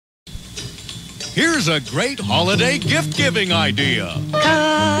Here's a great holiday gift-giving idea.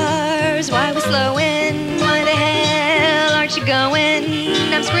 Cars, why we slowing? Why the hell aren't you going?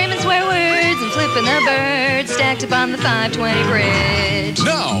 I'm screaming swear words and flipping the bird stacked up on the 520 bridge.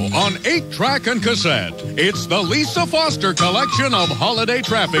 Now, on 8-track and cassette, it's the Lisa Foster collection of holiday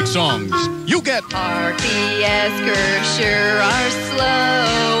traffic songs. You get RPS curves sure are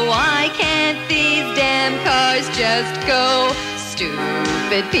slow. Why can't these damn cars just go?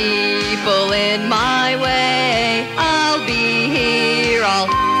 Stupid people in my way. I'll be here all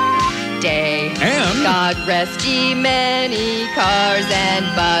day. And God rest ye many cars and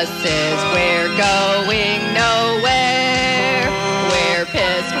buses. We're going nowhere. We're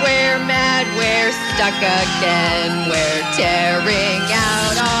pissed, we're mad, we're stuck again. We're tearing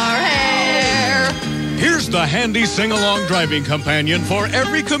out our hair. here's the handy sing-along driving companion for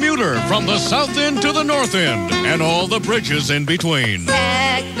every commuter from the south end to the north end and all the bridges in between.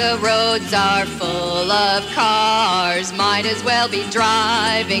 Heck, the roads are full of cars. Might as well be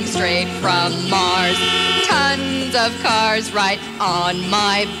driving straight from Mars. Tons of cars right on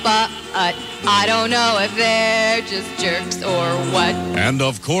my butt. I don't know if they're just jerks or what. And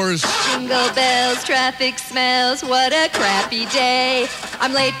of course, Jingle bells, traffic smells, what a crappy day.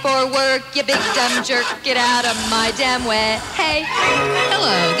 I'm late for work, you big dumb jerk, get out of my damn way. Hey.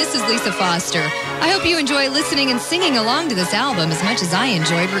 Hello, this is Lisa Foster. I hope you enjoy listening and singing along to this album as much as I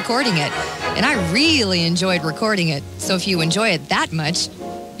enjoyed recording it. And I really enjoyed recording it, so if you enjoy it that much,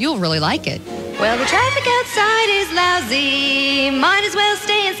 you'll really like it. Well, the traffic outside is lousy. Might as well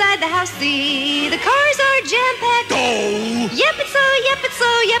stay inside the house. See, the cars are jam-packed. go! Yep, it's slow, yep, it's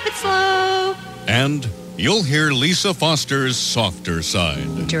slow, yep, it's slow. And you'll hear Lisa Foster's softer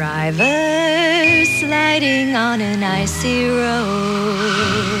side. Driver sliding on an icy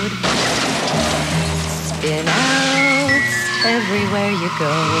road. Spin outs everywhere you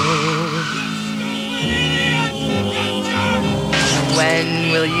go.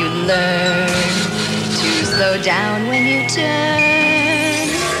 When will you learn to slow down when you turn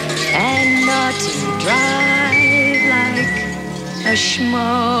and not to drive like a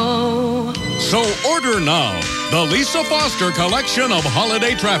schmo? So order now the Lisa Foster collection of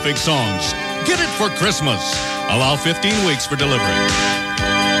holiday traffic songs. Get it for Christmas. Allow 15 weeks for delivery.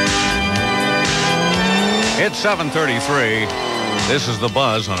 It's 7:33. This is The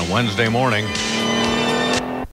Buzz on a Wednesday morning.